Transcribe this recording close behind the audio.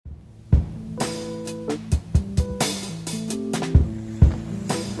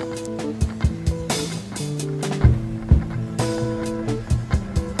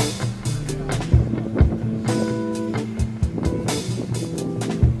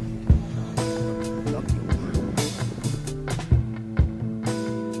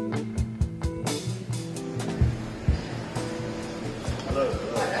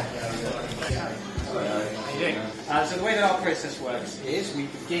process works is we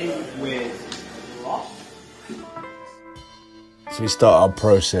begin with cloth. So we start our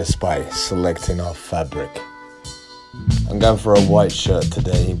process by selecting our fabric. I'm going for a white shirt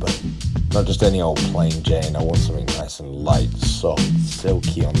today, but not just any old plain Jane. I want something nice and light, soft,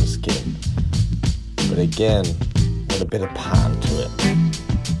 silky on the skin. But again, with a bit of pattern to it,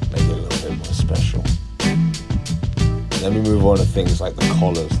 make it a little bit more special. Then we move on to things like the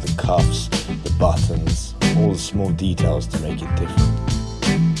collars, the cuffs, the buttons, all the small details to make it different.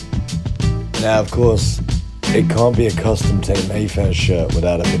 Now, of course, it can't be a custom Tate Mayfairs shirt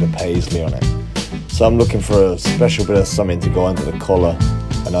without a bit of paisley on it. So I'm looking for a special bit of something to go under the collar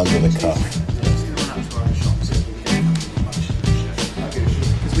and under the cuff.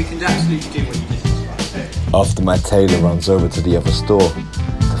 Because we can absolutely do what you did. After my tailor runs over to the other store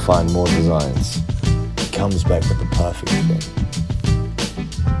to find more designs, he comes back with the perfect thing.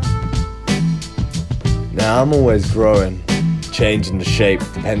 Now I'm always growing, changing the shape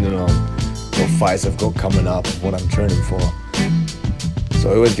depending on what fights I've got coming up, what I'm training for. So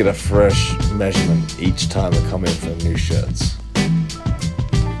I always get a fresh measurement each time I come in for new shirts.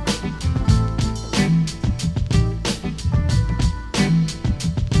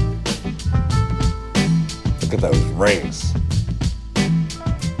 Look at those rings.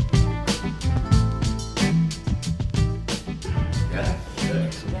 Yeah.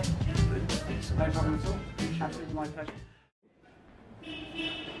 No problem at all. Absolutely my pleasure.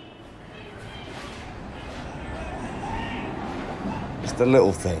 It's the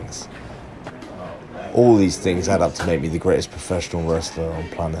little things. All these things add up to make me the greatest professional wrestler on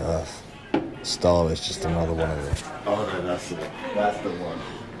planet Earth. Style is just another one of them. Oh no, that's the one. That's the one.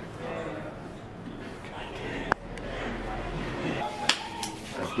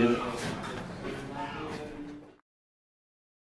 Let's get it.